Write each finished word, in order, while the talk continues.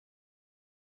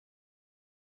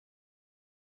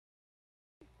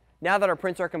Now that our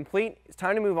prints are complete, it's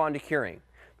time to move on to curing.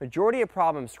 Majority of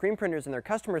problems screen printers and their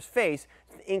customers face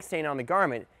is the ink stain on the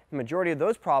garment. The majority of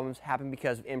those problems happen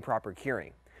because of improper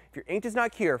curing. If your ink does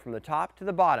not cure from the top to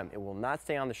the bottom, it will not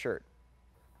stay on the shirt.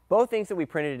 Both inks that we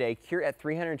printed today cure at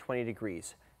 320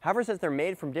 degrees. However, since they're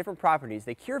made from different properties,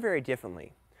 they cure very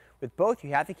differently. With both, you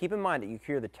have to keep in mind that you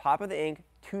cure the top of the ink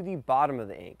to the bottom of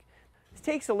the ink. This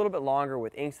takes a little bit longer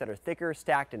with inks that are thicker,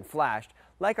 stacked, and flashed,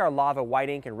 like our lava white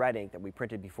ink and red ink that we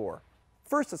printed before.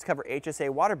 First, let's cover HSA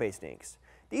water-based inks.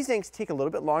 These inks take a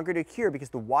little bit longer to cure because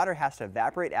the water has to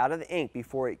evaporate out of the ink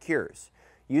before it cures.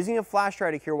 Using a flash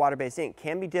dryer to cure water-based ink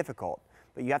can be difficult,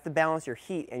 but you have to balance your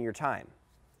heat and your time.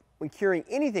 When curing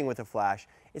anything with a flash,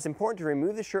 it's important to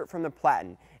remove the shirt from the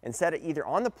platen and set it either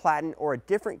on the platen or a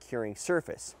different curing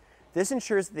surface. This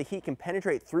ensures that the heat can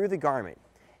penetrate through the garment.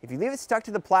 If you leave it stuck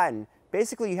to the platen,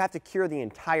 basically you have to cure the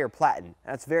entire platen,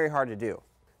 and that's very hard to do.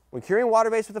 When curing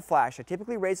water-based with a flash, I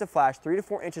typically raise the flash 3 to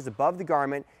 4 inches above the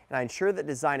garment, and I ensure that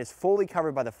the design is fully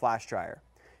covered by the flash dryer.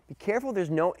 Be careful there's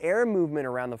no air movement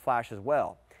around the flash as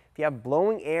well. If you have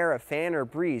blowing air, a fan, or a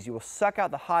breeze, you will suck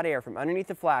out the hot air from underneath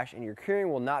the flash and your curing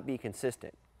will not be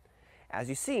consistent. As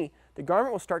you see, the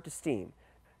garment will start to steam.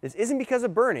 This isn't because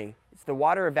of burning, it's the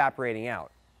water evaporating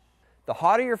out. The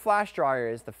hotter your flash dryer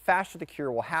is, the faster the cure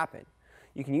will happen.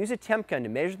 You can use a temp gun to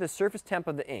measure the surface temp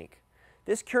of the ink.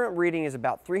 This current reading is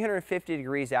about 350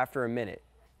 degrees after a minute.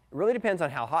 It really depends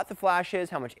on how hot the flash is,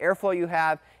 how much airflow you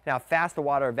have, and how fast the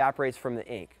water evaporates from the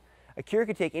ink. A cure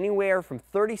could take anywhere from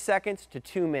 30 seconds to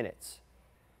 2 minutes.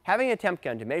 Having a temp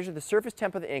gun to measure the surface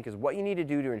temp of the ink is what you need to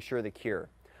do to ensure the cure.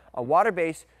 On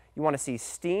water-based, you want to see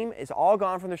steam is all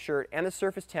gone from the shirt and the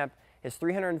surface temp is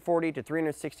 340 to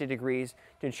 360 degrees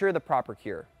to ensure the proper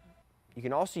cure. You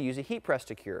can also use a heat press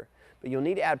to cure, but you'll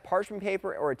need to add parchment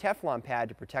paper or a Teflon pad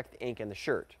to protect the ink and the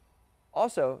shirt.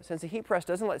 Also, since a heat press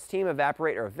doesn't let steam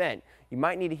evaporate or vent, you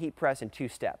might need a heat press in 2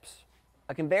 steps.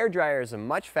 A conveyor dryer is a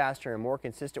much faster and more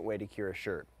consistent way to cure a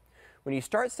shirt. When you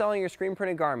start selling your screen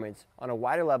printed garments on a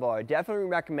wider level, I would definitely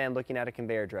recommend looking at a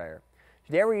conveyor dryer.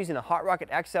 Today we're using a Hot Rocket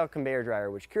XL conveyor dryer,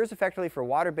 which cures effectively for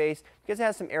water-based because it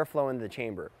has some airflow into the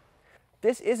chamber.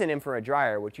 This is an infrared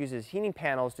dryer, which uses heating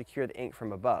panels to cure the ink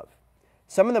from above.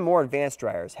 Some of the more advanced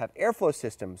dryers have airflow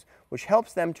systems, which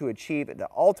helps them to achieve the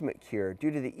ultimate cure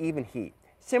due to the even heat,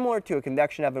 similar to a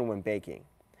convection oven when baking.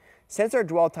 Since our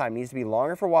dwell time needs to be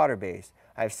longer for water-based,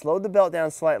 I have slowed the belt down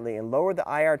slightly and lowered the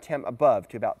IR temp above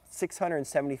to about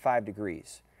 675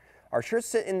 degrees. Our shirts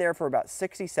sit in there for about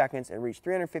 60 seconds and reach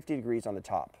 350 degrees on the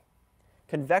top.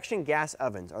 Convection gas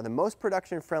ovens are the most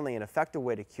production-friendly and effective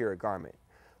way to cure a garment.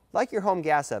 Like your home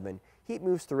gas oven, heat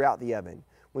moves throughout the oven.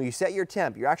 When you set your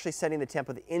temp, you're actually setting the temp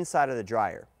of the inside of the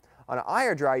dryer. On an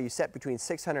IR dryer, you set between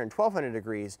 600 and 1200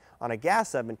 degrees. On a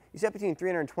gas oven, you set between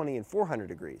 320 and 400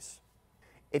 degrees.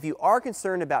 If you are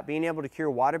concerned about being able to cure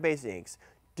water-based inks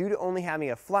due to only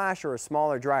having a flash or a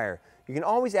smaller dryer, you can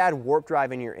always add warp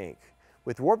drive in your ink.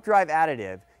 With warp drive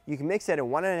additive, you can mix it at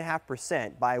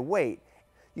 1.5% by weight.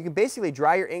 You can basically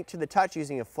dry your ink to the touch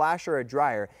using a flash or a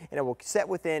dryer, and it will set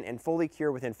within and fully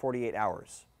cure within 48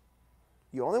 hours.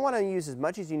 You only want to use as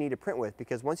much as you need to print with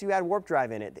because once you add warp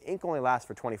drive in it, the ink only lasts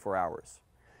for 24 hours.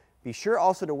 Be sure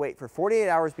also to wait for 48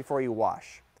 hours before you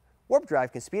wash. Warp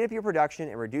drive can speed up your production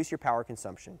and reduce your power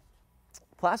consumption.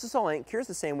 Plastisol ink cures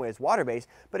the same way as water-based,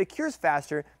 but it cures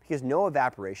faster because no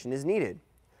evaporation is needed.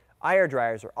 IR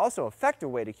dryers are also an effective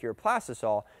way to cure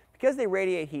plastisol because they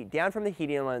radiate heat down from the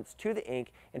heating elements to the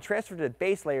ink and transfer to the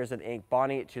base layers of the ink,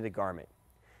 bonding it to the garment.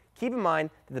 Keep in mind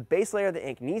that the base layer of the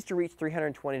ink needs to reach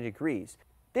 320 degrees.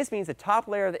 This means the top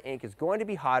layer of the ink is going to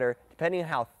be hotter depending on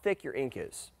how thick your ink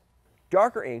is.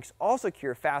 Darker inks also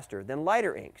cure faster than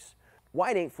lighter inks.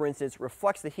 White ink, for instance,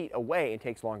 reflects the heat away and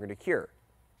takes longer to cure.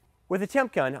 With a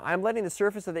temp gun, I am letting the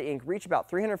surface of the ink reach about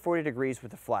 340 degrees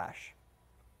with a flash.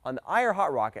 On the IR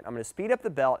Hot Rocket, I'm going to speed up the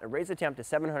belt and raise the temp to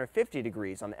 750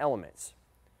 degrees on the elements.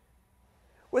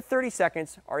 With 30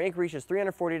 seconds, our ink reaches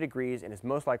 340 degrees and is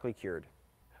most likely cured.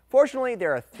 Fortunately,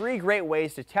 there are 3 great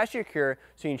ways to test your cure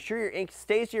so you ensure your ink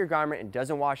stays to your garment and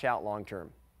doesn't wash out long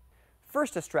term.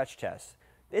 First, a stretch test.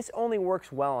 This only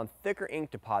works well on thicker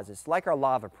ink deposits like our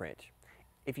lava print.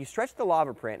 If you stretch the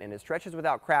lava print and it stretches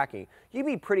without cracking, you'd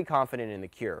be pretty confident in the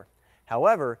cure.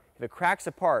 However, if it cracks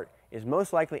apart, it is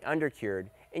most likely undercured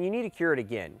and you need to cure it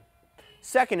again.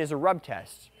 Second is a rub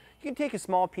test. You can take a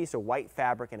small piece of white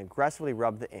fabric and aggressively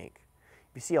rub the ink.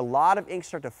 If you see a lot of ink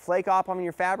start to flake off on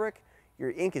your fabric,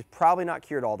 your ink is probably not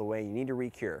cured all the way and you need to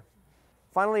re-cure.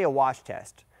 Finally, a wash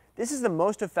test. This is the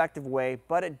most effective way,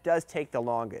 but it does take the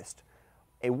longest.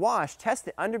 A wash tests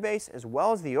the underbase as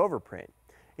well as the overprint.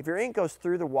 If your ink goes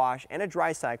through the wash and a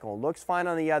dry cycle and looks fine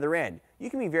on the other end, you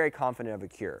can be very confident of a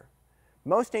cure.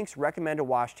 Most inks recommend a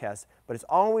wash test, but it's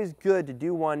always good to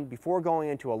do one before going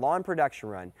into a long production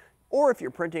run, or if you're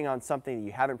printing on something that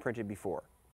you haven't printed before.